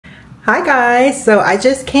Hi guys, so I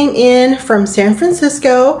just came in from San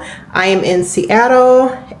Francisco. I am in Seattle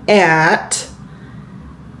at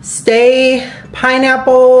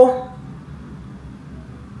StayPineapple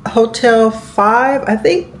Hotel 5, I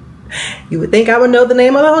think. You would think I would know the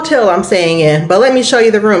name of the hotel I'm staying in, but let me show you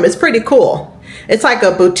the room. It's pretty cool. It's like a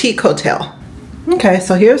boutique hotel. Okay,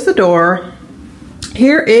 so here's the door.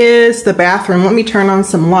 Here is the bathroom. Let me turn on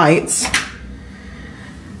some lights.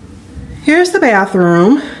 Here's the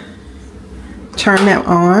bathroom. Turn that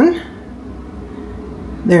on.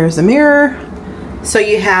 There's a mirror. So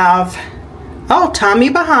you have, Tommy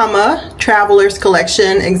Bahama Traveler's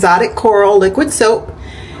Collection Exotic Coral Liquid Soap,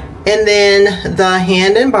 and then the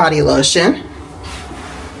hand and body lotion.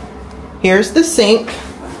 Here's the sink.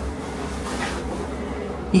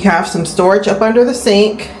 You have some storage up under the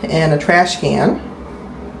sink and a trash can.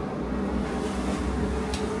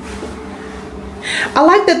 I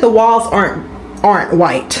like that the walls aren't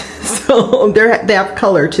white. So they have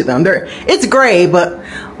color to them. It's gray, but,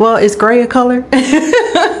 well, is gray a color?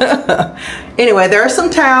 Anyway, there are some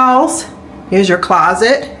towels. Here's your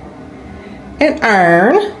closet, an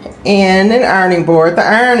iron, and an ironing board. The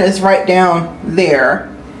iron is right down there.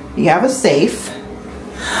 You have a safe.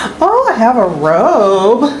 Oh, I have a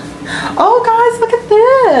robe. Oh, guys, look at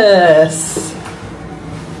this.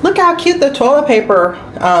 Look how cute the toilet paper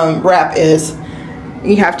wrap is.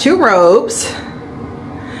 You have two robes.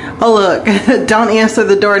 Oh look, don't answer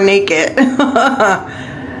the door naked.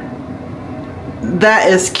 That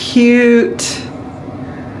is cute.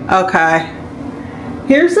 Okay,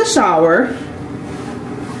 here's the shower.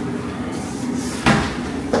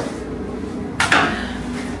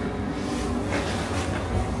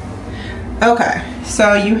 Okay,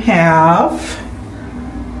 so you have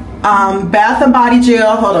bath and body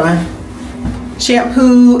gel, hold on,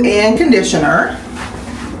 shampoo and conditioner.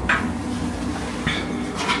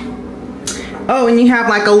 Oh, and you have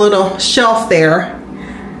like a little shelf there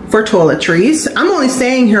for toiletries. I'm only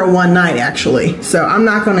staying here one night actually, so I'm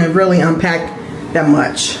not going to really unpack that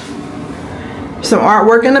much. Some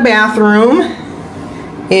artwork in the bathroom,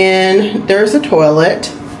 and there's a toilet.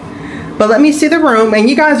 But let me see the room, and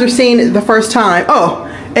you guys are seeing it the first time. Oh,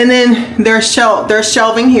 and then there's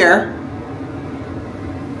shelving here.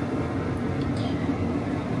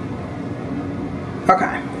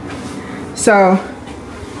 Okay, so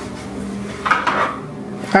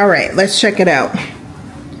all right, let's check it out.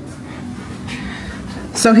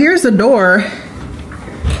 So here's the door.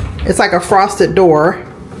 It's like a frosted door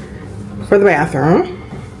for the bathroom.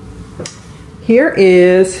 Here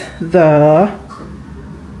is the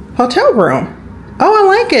hotel room. Oh, I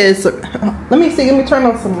like it. Let me see, let me turn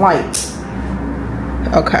on some lights.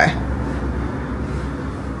 Okay.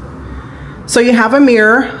 So you have a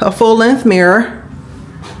mirror, a full-length mirror.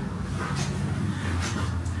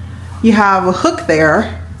 You have a hook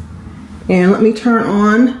there. And let me turn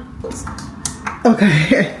on,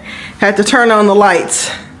 okay, had to turn on the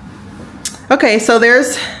lights. Okay, so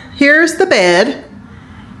here's the bed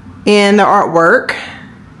and the artwork.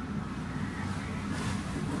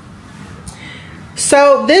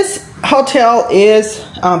 So this hotel is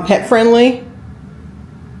pet friendly.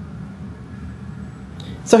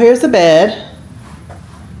 So here's the bed.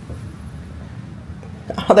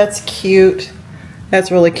 Oh, that's cute.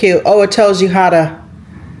 That's really cute. Oh, it tells you how to.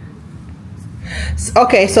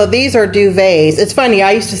 Okay, so these are duvets. It's funny,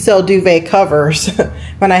 I used to sell duvet covers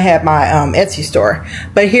when I had my Etsy store.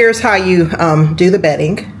 But here's how you do the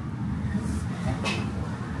bedding.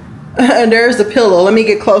 And there's the pillow. Let me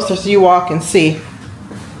get closer so you all can see.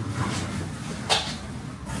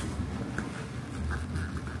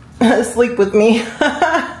 Sleep with me.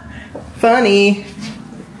 Funny.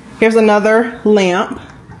 Here's another lamp.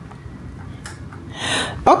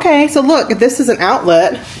 Okay, so look, this is an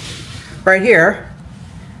outlet right here.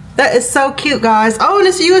 That is so cute, guys. Oh, and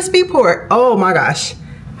it's a USB port. Oh my gosh,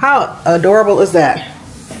 how adorable is that?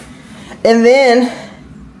 And then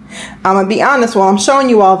I'm gonna be honest, while I'm showing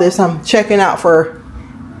you all this, I'm checking out for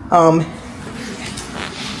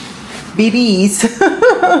BBs.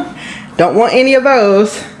 Don't want any of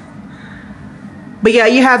those. But yeah,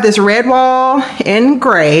 you have this red wall in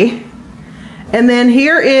gray, and then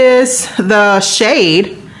here is the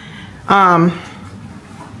shade.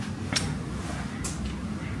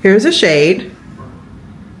 Here's a shade.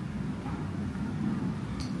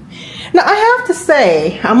 Now I have to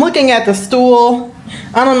say, I'm looking at the stool.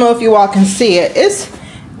 I don't know if you all can see it. It's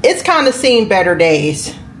kind of seen better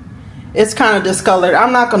days. It's kind of discolored.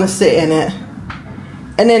 I'm not going to sit in it.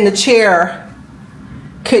 And then the chair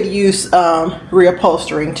could use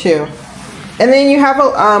reupholstering too. And then you have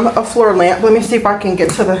a floor lamp. Let me see if I can get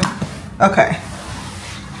to the, okay.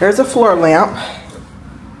 There's a floor lamp.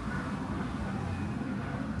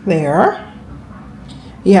 There.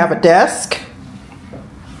 You have a desk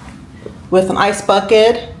with an ice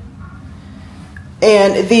bucket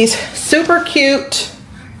and these super cute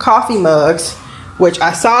coffee mugs, which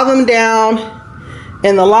I saw them down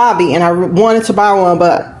in the lobby and I wanted to buy one,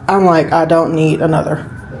 but I'm like, I don't need another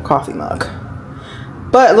coffee mug.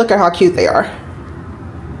 But look at how cute they are.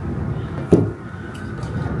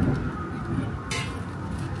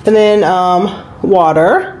 And then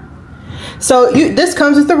water. So this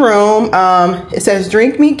comes with the room. It says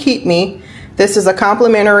drink me, keep me. This is a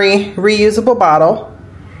complimentary reusable bottle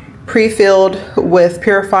pre-filled with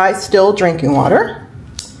purified still drinking water.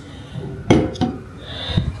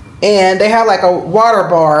 And they have like a water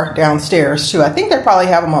bar downstairs too. I think they probably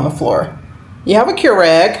have them on the floor. You have a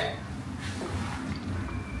Keurig.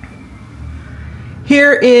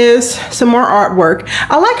 Here is some more artwork.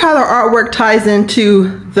 I like how the artwork ties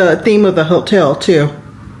into the theme of the hotel too.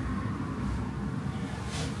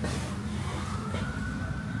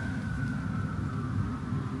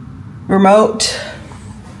 Remote.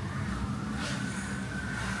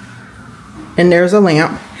 And there's a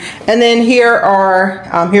lamp. And then here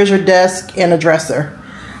are, here's your desk and a dresser.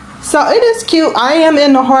 So it is cute. I am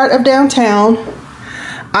in the heart of downtown.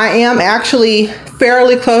 I am actually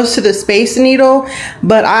fairly close to the Space Needle,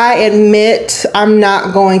 but I admit I'm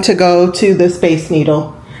not going to go to the Space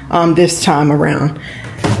Needle this time around.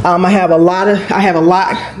 I have a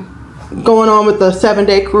lot going on with the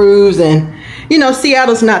 7-day cruise, and you know,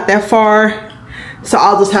 Seattle's not that far, so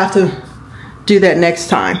I'll just have to do that next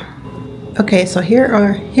time. Okay, so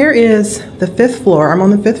here is the 5th floor. I'm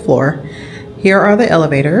on the 5th floor. Here are the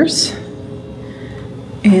elevators,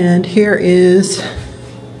 and here is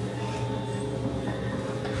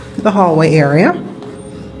the hallway area.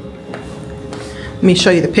 Let me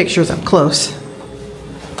show you the pictures up close.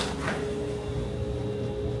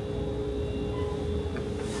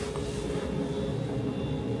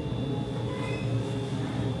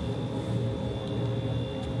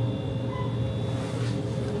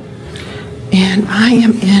 And I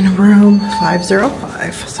am in room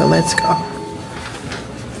 505, so let's go.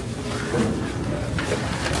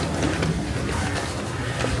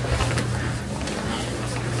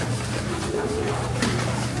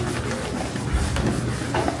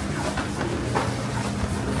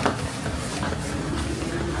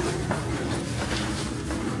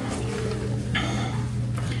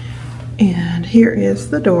 And here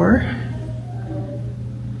is the door.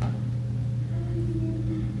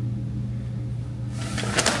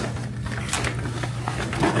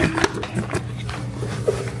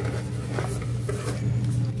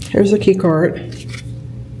 Here's a key card.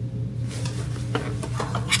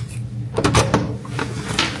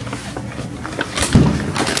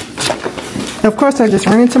 Of course, I just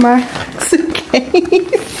ran into my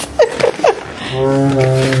suitcase.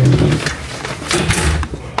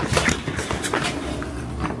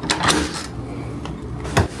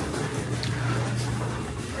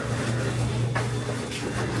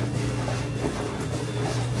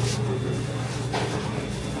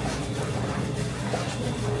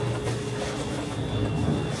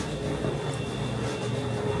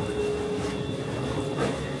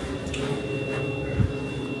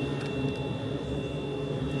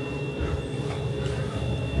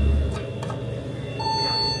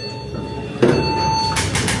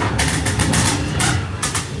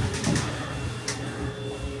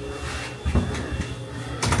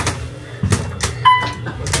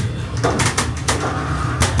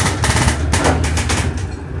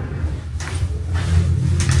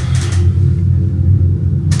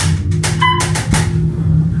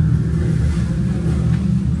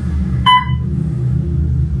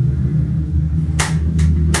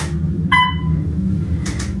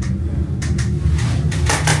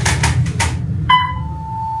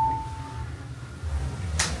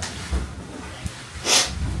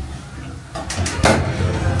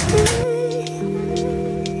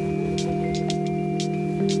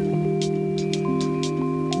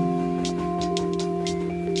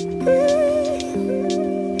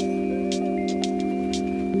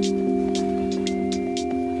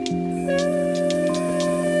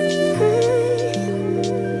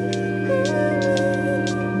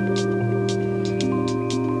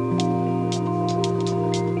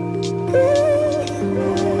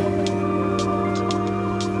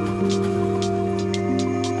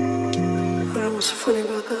 What's so funny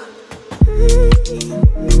about that?